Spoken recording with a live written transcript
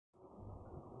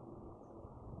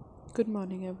Good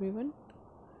morning, everyone.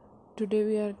 Today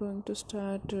we are going to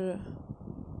start a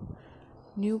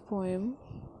new poem,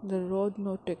 The Road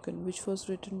Not Taken, which was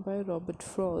written by Robert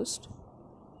Frost.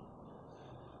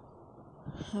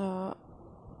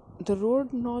 The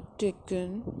Road Not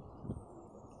Taken,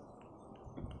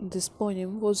 this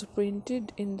poem was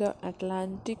printed in the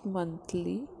Atlantic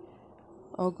Monthly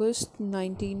अगस्त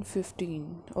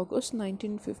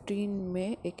 1915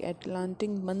 में एक Atlantic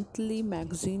monthly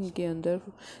magazine के अंदर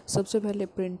सबसे पहले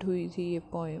print हुई थी ये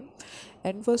poem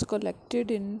and was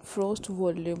collected in first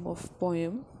volume of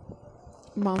poem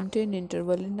mountain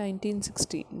interval इन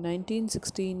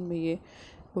 1916 में ये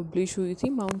पब्लिश हुई थी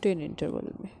माउंटेन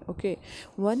इंटरवल में. Okay,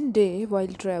 one day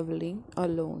while travelling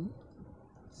alone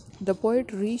the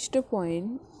poet reached a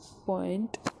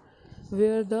point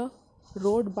where the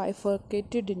road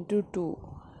bifurcated into two.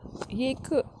 ये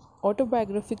एक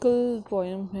autobiographical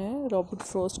poem है Robert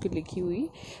Frost की लिखी हुई,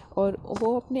 और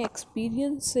वो अपने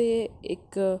एक्सपीरियंस से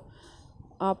एक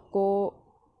आपको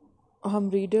हम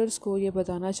रीडर्स को ये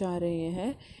बताना चाह रहे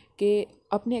हैं कि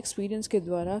अपने एक्सपीरियंस के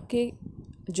द्वारा कि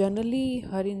जनरली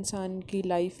हर इंसान की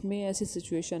लाइफ में ऐसी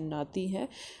सिचुएशन आती है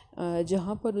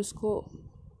जहाँ पर उसको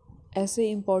ऐसे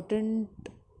इम्पोर्टेंट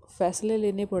फ़ैसले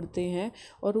लेने पड़ते हैं,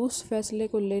 और उस फैसले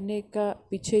को लेने का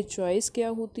पीछे चॉइस क्या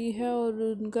होती है और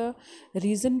उनका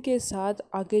रीज़न के साथ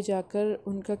आगे जाकर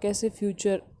उनका कैसे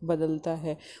फ्यूचर बदलता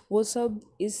है, वो सब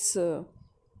इस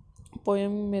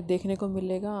पोएम में देखने को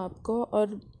मिलेगा आपको.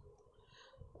 और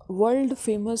वर्ल्ड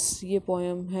फेमस ये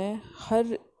पोएम है,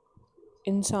 हर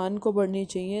इंसान को पढ़नी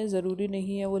चाहिए. ज़रूरी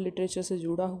नहीं है वो लिटरेचर से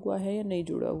जुड़ा हुआ है या नहीं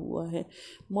जुड़ा हुआ है.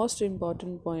 मोस्ट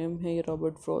इम्पॉर्टेंट पोएम है ये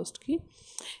रॉबर्ट फ्रॉस्ट की.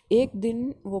 एक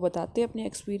दिन वो बताते हैं अपने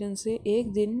एक्सपीरियंस से,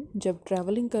 एक दिन जब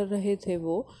ट्रैवलिंग कर रहे थे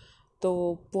वो,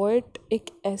 तो पोएट एक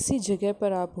ऐसी जगह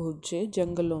पर आ पहुँचे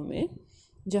जंगलों में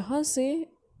जहाँ से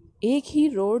एक ही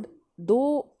रोड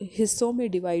दो हिस्सों में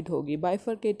डिवाइड होगी,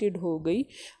 बाइफर्केटेड हो गई.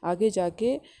 आगे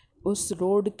जाके उस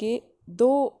रोड के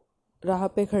दो राह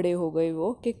पे खड़े हो गए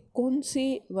वो कि कौन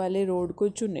सी वाले रोड को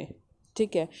चुने.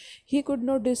 ठीक है, he could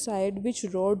not decide which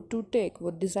road to take. वो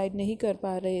डिसाइड नहीं कर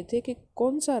पा रहे थे कि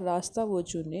कौन सा रास्ता वो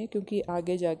चुने, क्योंकि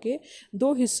आगे जाके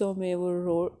दो हिस्सों में वो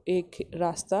रोड, एक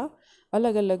रास्ता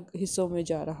अलग अलग हिस्सों में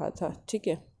जा रहा था. ठीक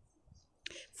है,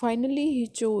 finally he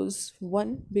chose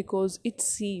one because it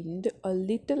seemed a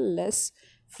little less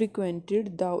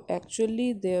frequented, though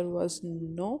actually there was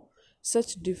no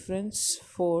such difference,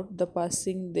 for the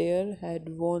passing there had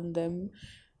warned them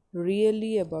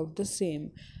really about the same.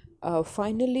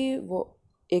 Finally वो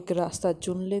एक रास्ता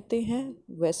चुन लेते हैं,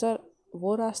 वैसा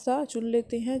वो रास्ता चुन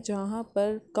लेते हैं जहाँ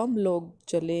पर कम लोग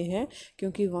चले हैं,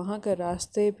 क्योंकि वहाँ का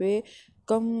रास्ते पे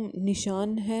कम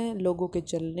निशान हैं लोगों के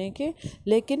चलने के.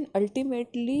 लेकिन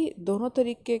अल्टीमेटली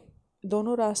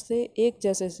दोनों रास्ते एक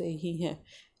जैसे से ही हैं.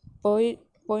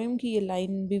 पोएम की ये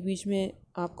लाइन भी बीच में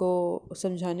आपको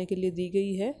समझाने के लिए दी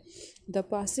गई है. The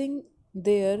passing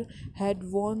there had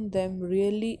Warne them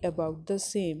really about the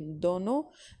same. दोनों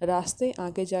रास्ते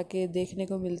आगे जाके देखने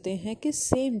को मिलते हैं कि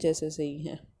सेम जैसे से ही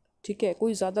हैं. ठीक है,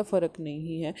 कोई ज़्यादा फ़र्क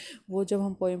नहीं है. वो जब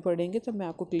हम पोएम पढ़ेंगे तब मैं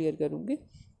आपको क्लियर करूँगी.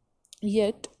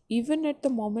 Yet even at the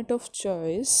moment of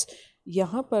choice,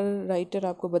 यहाँ पर राइटर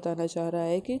आपको बताना चाह रहा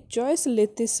है कि चॉइस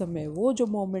लेते समय वो जो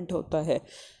मोमेंट होता है,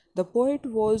 the poet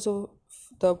was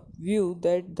the view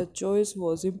that the choice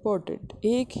was important.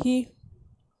 एक ही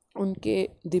उनके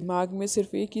दिमाग में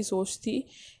सिर्फ एक ही सोच थी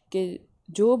कि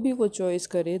जो भी वो चॉइस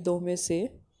करे,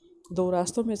 दो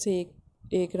रास्तों में से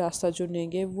एक रास्ता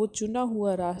चुनेंगे, वो चुना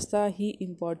हुआ रास्ता ही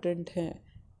इम्पॉर्टेंट है.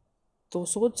 तो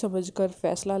सोच समझ कर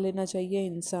फ़ैसला लेना चाहिए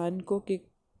इंसान को कि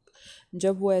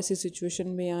जब वो ऐसी सिचुएशन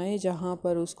में आए जहाँ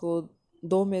पर उसको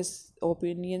दो में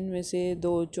ओपिनियन में से,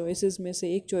 दो चॉइसेस में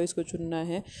से एक चॉइस को चुनना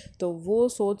है, तो वो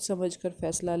सोच समझ कर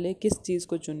फैसला ले किस चीज़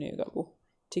को चुनेगा वो.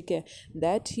 ठीक है,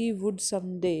 that he would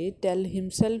someday tell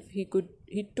himself he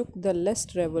took the less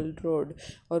travelled road.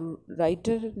 और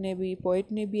राइटर ने भी,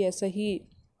 पोइट ने भी ऐसा ही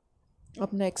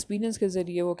अपना एक्सपीरियंस के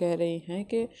ज़रिए वो कह रहे हैं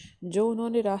कि जो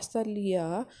उन्होंने रास्ता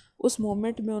लिया, उस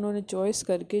मोमेंट में उन्होंने चॉइस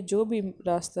करके जो भी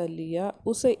रास्ता लिया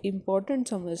उसे इम्पोर्टेंट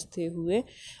समझते हुए,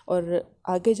 और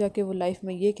आगे जाके वो लाइफ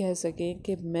में ये कह सकें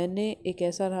कि मैंने एक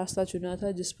ऐसा रास्ता चुना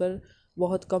था जिस पर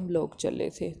बहुत कम लोग चले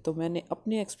थे, तो मैंने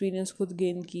अपने एक्सपीरियंस खुद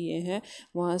गेन किए हैं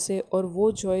वहाँ से. और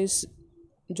वो चॉइस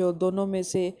जो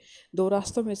दो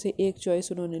रास्तों में से एक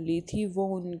चॉइस उन्होंने ली थी, वो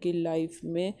उनकी लाइफ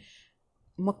में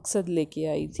मकसद लेके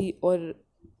आई थी, और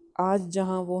आज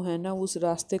जहाँ वो है ना, उस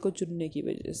रास्ते को चुनने की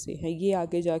वजह से है, ये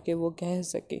आगे जाके वो कह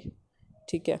सके.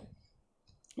 ठीक है,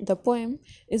 the poem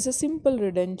is a simple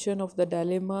redemption of the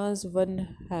dilemmas one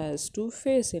has to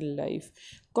face in life.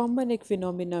 Common एक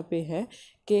फिनोमिना पे है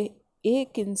कि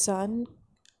एक इंसान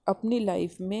अपनी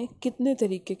लाइफ में कितने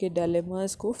तरीके के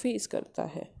डायलेमास को फेस करता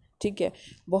है। ठीक है,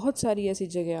 बहुत सारी ऐसी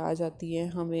जगह आ जाती हैं,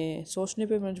 हमें सोचने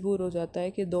पे मजबूर हो जाता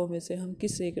है कि दो में से हम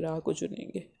किस एक राह को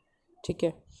चुनेंगे। ठीक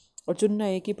है, और चुनना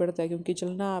एक ही पड़ता है क्योंकि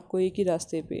चलना आपको एक ही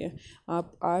रास्ते पे है।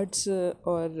 आप आर्ट्स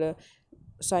और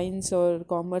साइंस और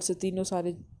कॉमर्स तीनों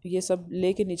सारे ये सब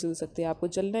लेके नहीं चल सकते, आपको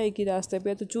चलना एक ही रास्ते पे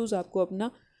है, तो चूज़ आपको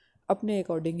अपना अपने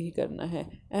अकॉर्डिंग ही करना है।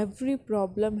 एवरी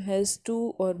प्रॉब्लम हैज़ टू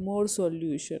और मोर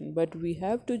solution but we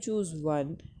have to choose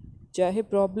one. चाहे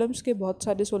प्रॉब्लम्स के बहुत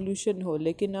सारे सॉल्यूशन हो,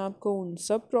 लेकिन आपको उन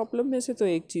सब प्रॉब्लम में से तो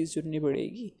एक चीज़ चुननी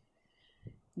पड़ेगी।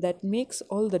 That makes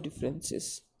all the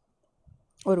differences,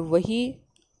 और वही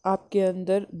आपके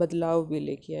अंदर बदलाव भी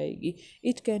लेके आएगी।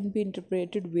 It can be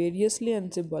interpreted variously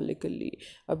and symbolically.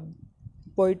 अब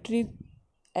पोइट्री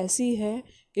ऐसी है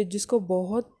कि जिसको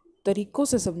बहुत तरीक़ों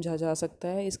से समझा जा सकता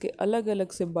है, इसके अलग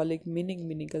अलग सिम्बॉलिक मीनिंग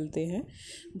भी निकलते हैं।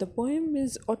 The poem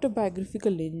is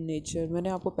autobiographical in nature. मैंने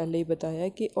आपको पहले ही बताया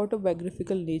कि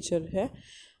ऑटोबायोग्राफिकल नेचर है,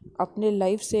 अपने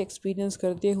लाइफ से एक्सपीरियंस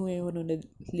करते हुए उन्होंने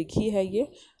लिखी है ये,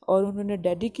 और उन्होंने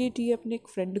डेडिकेट ये अपने एक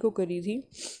फ्रेंड को करी थी,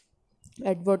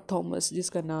 एडवर्ड थॉमस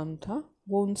जिसका नाम था।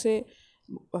 वो उनसे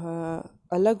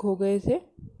अलग हो गए थे,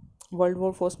 वर्ल्ड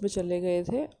वॉर फर्स्ट में चले गए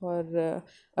थे, और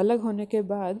अलग होने के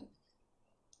बाद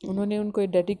उन्होंने उनको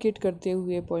डेडिकेट करते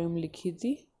हुए पोएम लिखी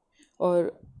थी। और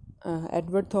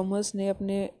एडवर्ड थॉमस ने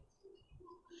अपने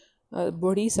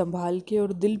बड़ी संभाल के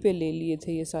और दिल पे ले लिए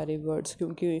थे ये सारे वर्ड्स,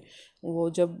 क्योंकि वो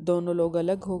जब दोनों लोग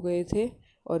अलग हो गए थे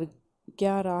और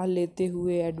क्या राह लेते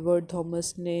हुए एडवर्ड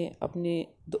थॉमस ने अपने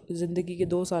ज़िंदगी के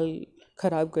 2 साल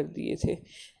ख़राब कर दिए थे,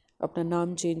 अपना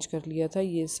नाम चेंज कर लिया था,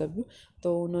 ये सब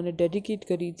तो उन्होंने डेडिकेट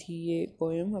करी थी ये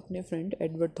पोएम अपने फ्रेंड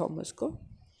एडवर्ड थॉमस को।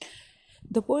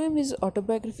 The poem is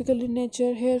autobiographical in nature.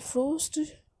 Here Frost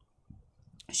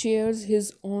shares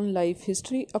his own life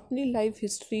history. अपनी लाइफ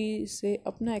हिस्ट्री से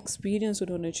अपना एक्सपीरियंस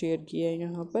उन्होंने शेयर किया है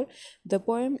यहाँ पर। The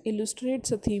poem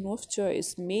illustrates a theme of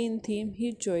choice. Main theme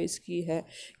he choice की है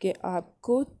कि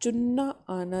आपको चुनना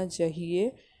आना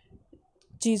चाहिए,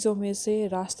 चीज़ों में से,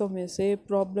 रास्तों में से,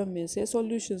 प्रॉब्लम में से,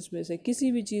 सॉल्यूशंस में से,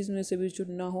 किसी भी चीज़ में से भी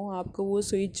चुनना हो आपको, वो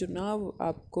सही चुनाव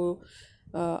आपको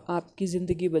आपकी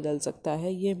ज़िंदगी बदल सकता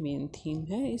है। ये मेन थीम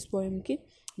है इस पोएम की।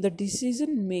 The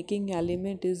decision making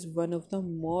element is one of the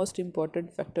most important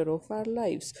factor of our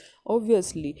lives.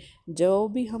 Obviously जो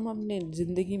भी हम अपने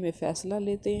ज़िंदगी में फ़ैसला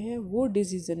लेते हैं वो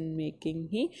डिसीजन मेकिंग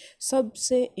ही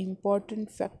सबसे इम्पॉर्टेंट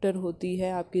फैक्टर होती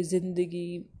है आपकी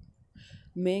ज़िंदगी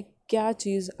में। क्या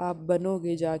चीज़ आप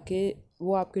बनोगे जाके,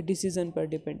 वो आपके डिसीज़न पर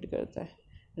डिपेंड करता है,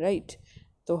 राइट।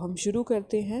 तो हम शुरू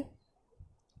करते हैं।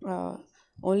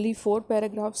 ओनली 4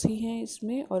 पैराग्राफ्स ही हैं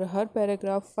इसमें, और हर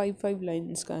पैराग्राफ 5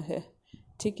 लाइन्स का है।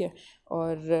 ठीक है,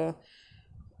 और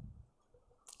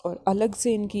अलग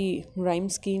से इनकी राइम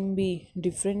स्कीम भी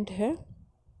डिफरेंट है।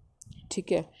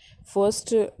 ठीक है,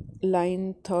 फर्स्ट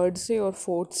लाइन 3rd से और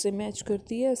 4th से मैच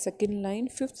करती है, सेकंड लाइन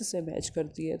 5th से मैच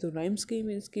करती है, तो राइम स्कीम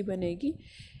इसकी बनेगी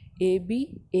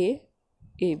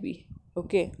A-B-A-A-B।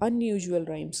 Okay, unusual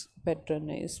rhymes pattern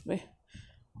है इसमें,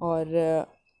 और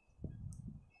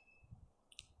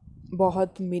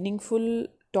बहुत मीनिंगफुल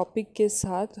टॉपिक के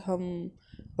साथ हम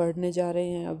पढ़ने जा रहे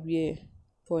हैं अब ये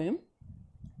poem.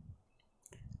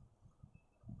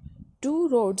 Two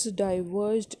roads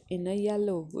diverged in a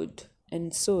yellow wood,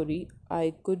 and sorry I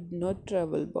could not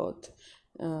travel both।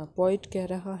 Poet कह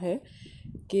रहा है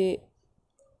कि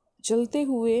चलते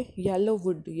हुए येलो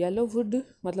वुड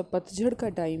मतलब पतझड़ का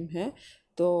टाइम है,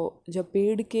 तो जब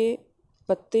पेड़ के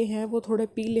पत्ते हैं वो थोड़े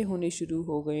पीले होने शुरू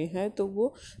हो गए हैं, तो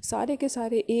वो सारे के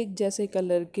सारे एक जैसे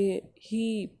कलर के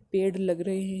ही पेड़ लग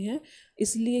रहे हैं,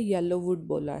 इसलिए येलो वुड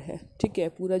बोला है। ठीक है,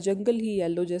 पूरा जंगल ही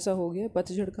येलो जैसा हो गया,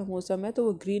 पतझड़ का मौसम है तो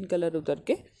वो ग्रीन कलर उतर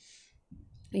के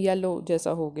येलो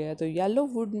जैसा हो गया। तो येलो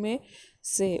वुड में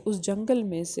से, उस जंगल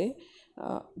में से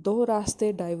 2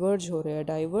 रास्ते डाइवर्ज हो रहे हैं।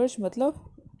 डाइवर्ज मतलब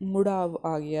मुड़ाव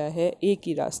आ गया है एक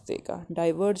ही रास्ते का,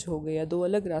 डाइवर्ज हो गया, 2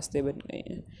 अलग रास्ते बन गए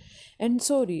हैं। And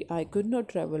sorry I could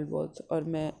not travel both, और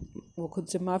वो खुद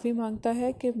से माफ़ी मांगता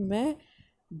है कि मैं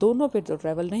दोनों पे तो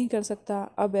ट्रैवल नहीं कर सकता,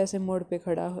 अब ऐसे मोड़ पे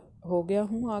खड़ा हो गया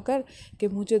हूँ आकर कि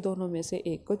मुझे दोनों में से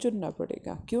एक को चुनना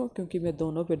पड़ेगा। क्यों? क्योंकि मैं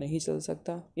दोनों पे नहीं चल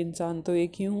सकता, इंसान तो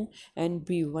एक ही हूँ, एंड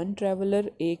बी वन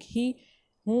ट्रैवलर, एक ही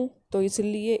हूँ, तो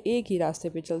इसलिए एक ही रास्ते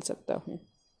पे चल सकता हूँ।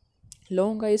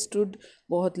 लॉन्ग आई स्टूड,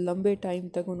 बहुत लंबे टाइम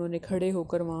तक उन्होंने खड़े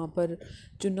होकर वहाँ पर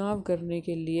चुनाव करने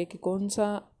के लिए कि कौन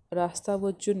सा रास्ता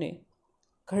वो चुने,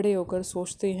 खड़े होकर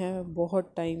सोचते हैं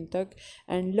बहुत टाइम तक।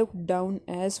 And look down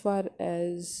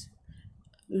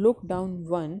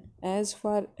one as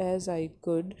far as I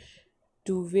could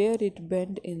to where it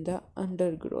bend in the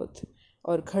undergrowth.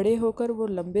 और खड़े होकर वो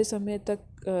लंबे समय तक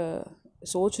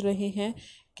सोच रहे हैं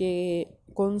कि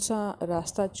कौन सा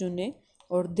रास्ता चुने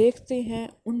और देखते हैं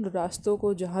उन रास्तों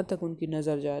को जहाँ तक उनकी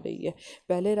नज़र जा रही है।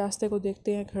 पहले रास्ते को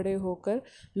देखते हैं खड़े होकर,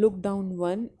 लुक डाउन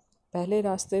वन, पहले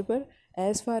रास्ते पर,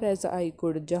 as far as I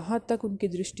could, जहाँ तक उनकी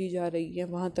दृष्टि जा रही है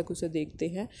वहाँ तक उसे देखते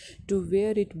हैं, to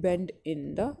where it bend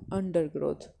in the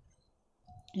undergrowth,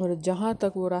 और जहाँ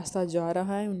तक वो रास्ता जा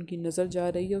रहा है उनकी नज़र जा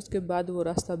रही है उसके बाद वो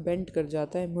रास्ता बेंड कर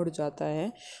जाता है, मुड़ जाता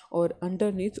है और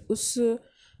अंडरनीथ उस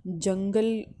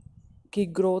जंगल की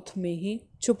ग्रोथ में ही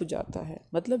छुप जाता है।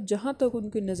 मतलब जहाँ तक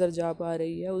उनकी नज़र जा पा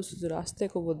रही है उस रास्ते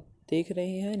को वो देख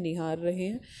रहे हैं, निहार रहे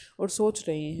हैं और सोच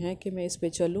रहे हैं कि मैं इस पे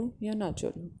चलूँ या ना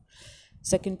चलूँ।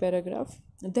 Second paragraph,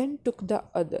 then took the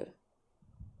other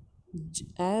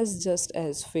as just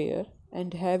as fair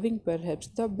and having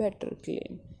perhaps the better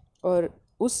claim, और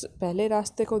उस पहले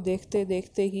रास्ते को देखते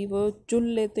देखते ही वो चुन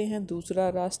लेते हैं दूसरा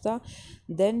रास्ता,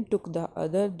 देन टुक द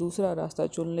अदर, दूसरा रास्ता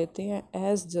चुन लेते हैं,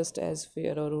 एज जस्ट एज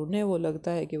फेयर, और उन्हें वो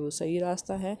लगता है कि वो सही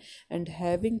रास्ता है, and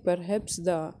having perhaps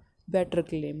the better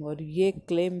claim, और ये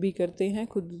क्लेम भी करते हैं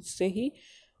खुद से ही,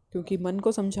 क्योंकि मन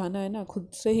को समझाना है ना, खुद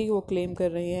से ही वो क्लेम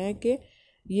कर रहे हैं कि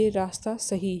ये रास्ता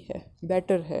सही है,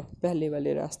 बेटर है पहले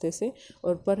वाले रास्ते से।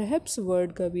 और परहैप्स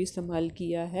वर्ड का भी इस्तेमाल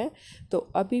किया है, तो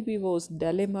अभी भी वो उस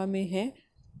डायलेमा में है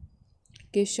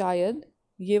कि शायद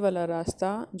ये वाला रास्ता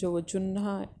जो वो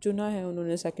चुना है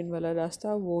उन्होंने, सेकंड वाला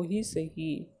रास्ता, वो ही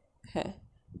सही है।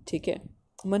 ठीक है,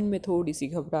 मन में थोड़ी सी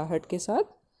घबराहट के साथ,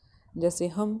 जैसे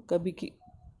हम कभी की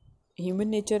ह्यूमन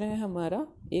नेचर है हमारा,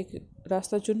 एक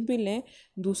रास्ता चुन भी लें,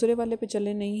 दूसरे वाले पे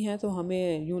चले नहीं हैं तो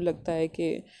हमें यूँ लगता है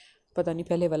कि पता नहीं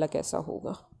पहले वाला कैसा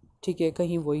होगा, ठीक है,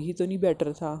 कहीं वही तो नहीं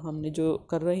बेटर था, हमने जो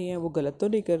कर रहे हैं वो गलत तो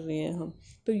नहीं कर रहे हैं हम।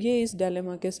 तो ये इस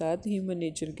डायलेमा के साथ, ह्यूमन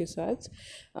नेचर के साथ,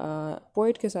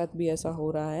 पोइट के साथ भी ऐसा हो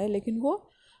रहा है, लेकिन वो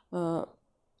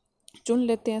चुन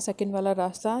लेते हैं सेकंड वाला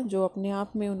रास्ता, जो अपने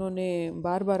आप में उन्होंने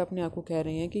बार बार अपने आप को कह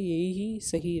रहे हैं कि यही ही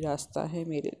सही रास्ता है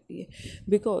मेरे लिए,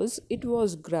 because it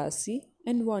was grassy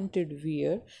and wanted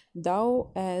wear,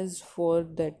 thou as for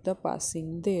that the passing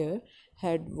there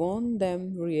had warned them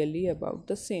really about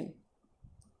the same।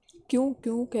 क्यों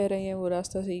क्यों कह रहे हैं वो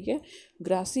रास्ता सही है?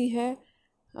 ग्रासी है,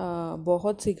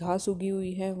 बहुत सी घास उगी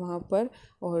हुई है वहाँ पर,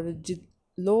 और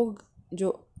लोग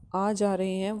जो आ जा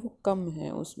रहे हैं वो कम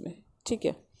हैं उसमें। ठीक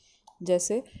है,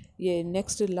 जैसे ये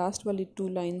नेक्स्ट लास्ट वाली 2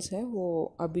 लाइन्स है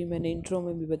वो अभी मैंने इंट्रो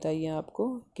में भी बताई है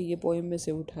आपको कि ये पोएम में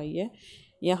से उठाई है।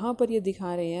 यहाँ पर ये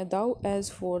दिखा रहे हैं, दाउ as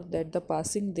for that the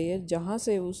passing there, जहाँ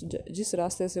से जिस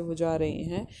रास्ते से वो जा रहे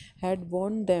हैं, had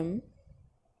Warne them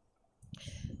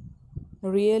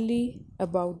really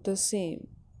about the same,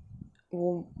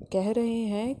 वो कह रहे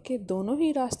हैं कि दोनों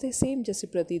ही रास्ते सेम जैसे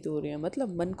प्रतीत हो रहे हैं।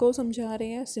 मतलब मन को समझा रहे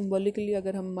हैं, सिंबॉलिकली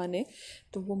अगर हम माने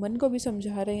तो वो मन को भी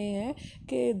समझा रहे हैं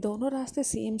कि दोनों रास्ते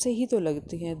सेम से ही तो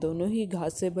लगते हैं, दोनों ही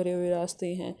घास से भरे हुए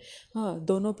रास्ते हैं, हाँ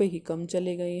दोनों पे ही कम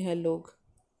चले गए हैं लोग।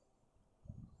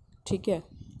 ठीक है,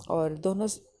 और दोनों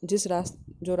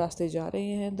जो रास्ते जा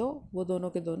रहे हैं वो दोनों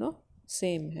के दोनों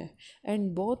सेम है। And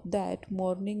both that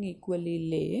morning equally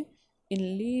ले in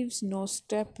leaves no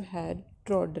step had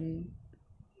trodden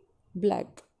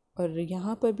black, और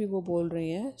यहाँ पर भी वो बोल रहे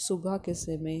हैं सुबह के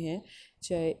समय है,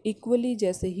 चाहे इक्वली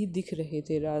जैसे ही दिख रहे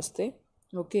थे रास्ते।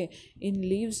 ओके, इन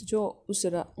लीव्स जो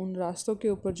उन रास्तों के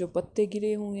ऊपर जो पत्ते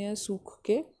गिरे हुए हैं सूख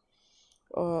के,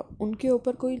 उनके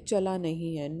ऊपर कोई चला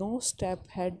नहीं है। नो स्टेप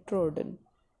हैड ट्रोडन,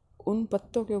 उन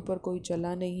पत्तों के ऊपर कोई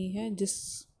चला नहीं है,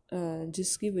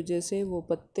 जिसकी वजह से वो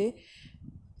पत्ते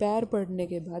पैर पड़ने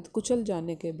के बाद, कुचल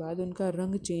जाने के बाद उनका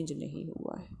रंग चेंज नहीं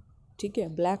हुआ है। ठीक है,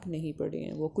 ब्लैक नहीं पड़े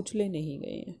हैं, वो कुचले नहीं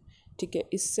गए हैं। ठीक है,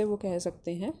 इससे वो कह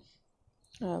सकते हैं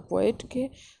पोएट के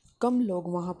कम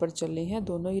लोग वहाँ पर चले हैं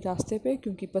दोनों ही रास्ते पे,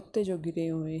 क्योंकि पत्ते जो गिरे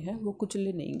हुए हैं वो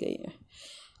कुचले नहीं गए हैं।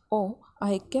 ओ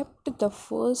I kept the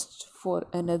first for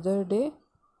another day,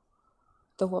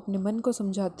 तो वो अपने मन को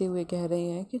समझाते हुए कह रहे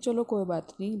हैं कि चलो कोई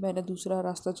बात नहीं, मैंने दूसरा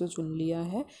रास्ता जो चुन लिया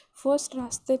है, फर्स्ट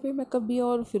रास्ते पे मैं कभी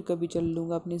और फिर कभी चल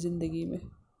लूँगा अपनी ज़िंदगी में।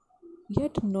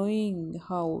 Yet knowing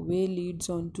how way leads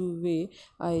on to way,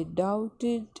 I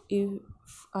doubted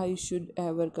if I should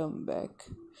ever come back।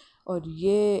 और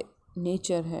ये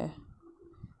नेचर है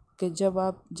कि जब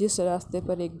आप जिस रास्ते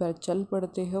पर एक बार चल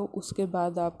पड़ते हो उसके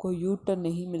बाद आपको यू टर्न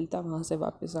नहीं मिलता वहाँ से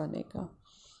वापस आने का।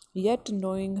 Yet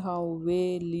knowing how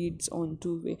way leads on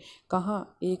to way,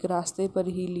 कहाँ एक रास्ते पर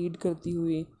ही लीड करती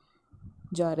हुई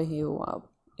जा रहे हो आप,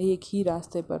 एक ही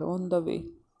रास्ते पर, on the way.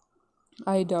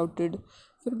 I doubted,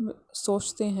 फिर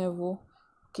सोचते हैं वो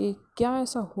कि क्या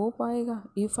ऐसा हो पाएगा,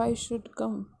 इफ़ आई शुड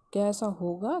कम, क्या ऐसा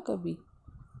होगा कभी,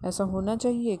 ऐसा होना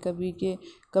चाहिए कभी कि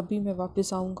कभी मैं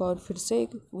वापस आऊँगा और फिर से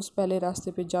उस पहले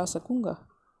रास्ते पे जा सकूँगा।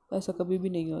 ऐसा कभी भी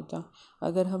नहीं होता।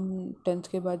 अगर हम 10th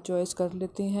के बाद चॉइस कर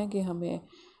लेते हैं कि हमें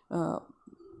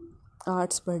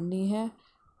आर्ट्स पढ़नी है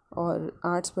और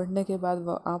आर्ट्स पढ़ने के बाद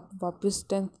आप वापस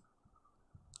 10th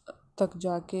तक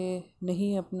जाके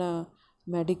नहीं अपना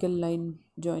मेडिकल लाइन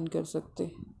ज्वाइन कर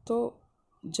सकते। तो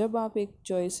जब आप एक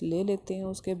चॉइस ले लेते हैं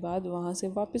उसके बाद वहाँ से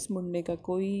वापस मुड़ने का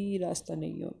कोई रास्ता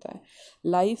नहीं होता है।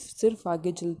 लाइफ सिर्फ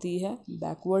आगे चलती है,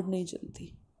 बैकवर्ड नहीं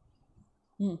चलती।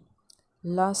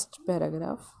 Last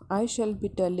paragraph, I shall be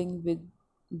telling with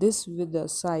this with a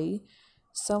Sai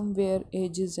somewhere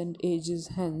ages and edges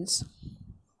hence.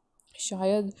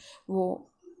 शायद वो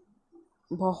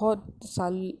बहुत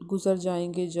साल गुजर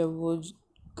जाएंगे जब वो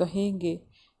कहेंगे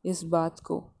इस बात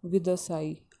को विद अ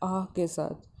साई, आह के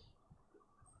साथ।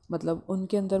 मतलब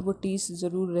उनके अंदर वो टीस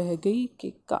ज़रूर रह गई कि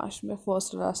काश मैं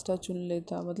फर्स्ट रास्ता चुन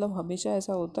लेता। मतलब हमेशा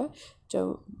ऐसा होता है,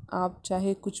 जब आप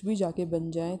चाहे कुछ भी जाके बन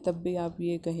जाएं तब भी आप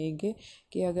ये कहेंगे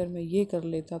कि अगर मैं ये कर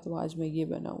लेता तो आज मैं ये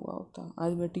बना हुआ होता,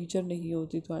 आज मैं टीचर नहीं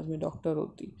होती तो आज मैं डॉक्टर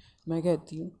होती, मैं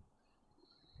कहती हूँ।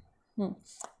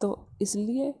 तो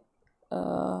इसलिए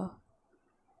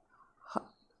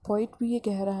पोइट भी ये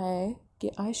कह रहा है कि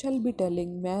आई शैल बी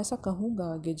टेलिंग, मैं ऐसा कहूँगा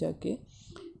आगे जाके,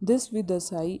 दिस विद अ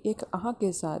साई, एक आह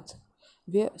के साथ,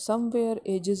 वे somewhere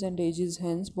ages and edges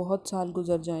hence, बहुत साल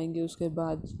गुजर जाएंगे उसके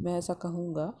बाद मैं ऐसा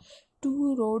कहूँगा,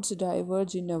 two roads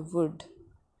diverge in a would,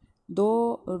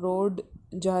 दो रोड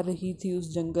जा रही थी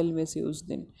उस जंगल में से उस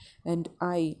दिन, एंड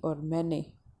आई, और मैंने,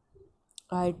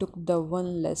 आई took the one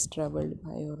less travelled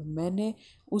by, और मैंने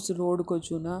उस रोड को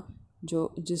चुना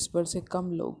जो जिस पर से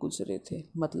कम लोग गुजरे थे।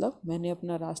 मतलब मैंने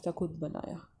अपना रास्ता खुद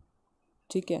बनाया,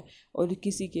 ठीक है, और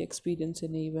किसी के एक्सपीरियंस से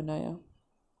नहीं बनाया।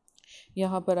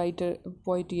 यहाँ पर राइटर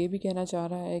पॉइंट ये भी कहना चाह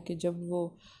रहा है कि जब वो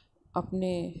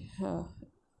अपने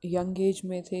यंग एज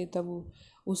में थे तब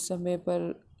उस समय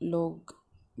पर लोग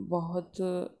बहुत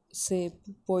से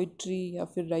पोइट्री या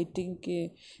फिर राइटिंग के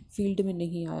फील्ड में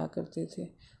नहीं आया करते थे,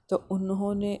 तो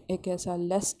उन्होंने एक ऐसा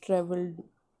लेस ट्रेवल्ड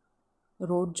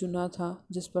रोड चुना था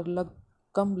जिस पर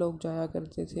कम लोग जाया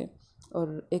करते थे।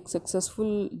 और एक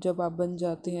सक्सेसफुल जब आप बन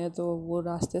जाते हैं तो वो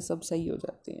रास्ते सब सही हो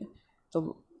जाते हैं,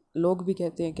 तो लोग भी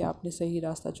कहते हैं कि आपने सही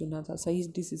रास्ता चुना था, सही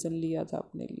डिसीज़न लिया था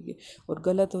अपने लिए। और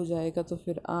गलत हो जाएगा तो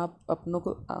फिर आप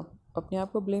अपने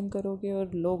आप को ब्लेम करोगे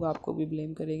और लोग आपको भी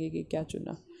ब्लेम करेंगे कि क्या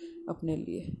चुना अपने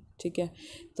लिए, ठीक है।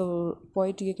 तो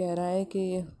पॉइंट ये कह रहा है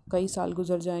कि कई साल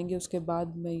गुजर जाएंगे उसके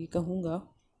बाद मैं ये कहूँगा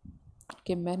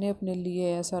कि मैंने अपने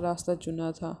लिए ऐसा रास्ता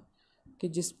चुना था कि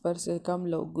जिस पर से कम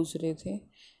लोग गुजरे थे,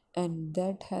 and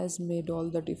that has made all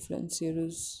the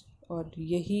difference. और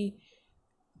यही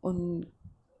उन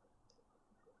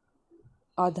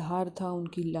आधार था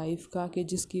उनकी लाइफ का कि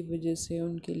जिसकी वजह से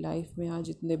उनकी लाइफ में आज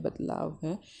इतने बदलाव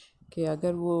हैं कि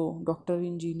अगर वो डॉक्टर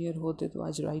इंजीनियर होते तो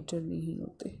आज राइटर नहीं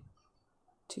होते,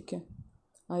 ठीक है।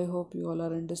 I hope you all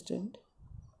are understand.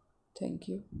 Thank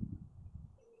you.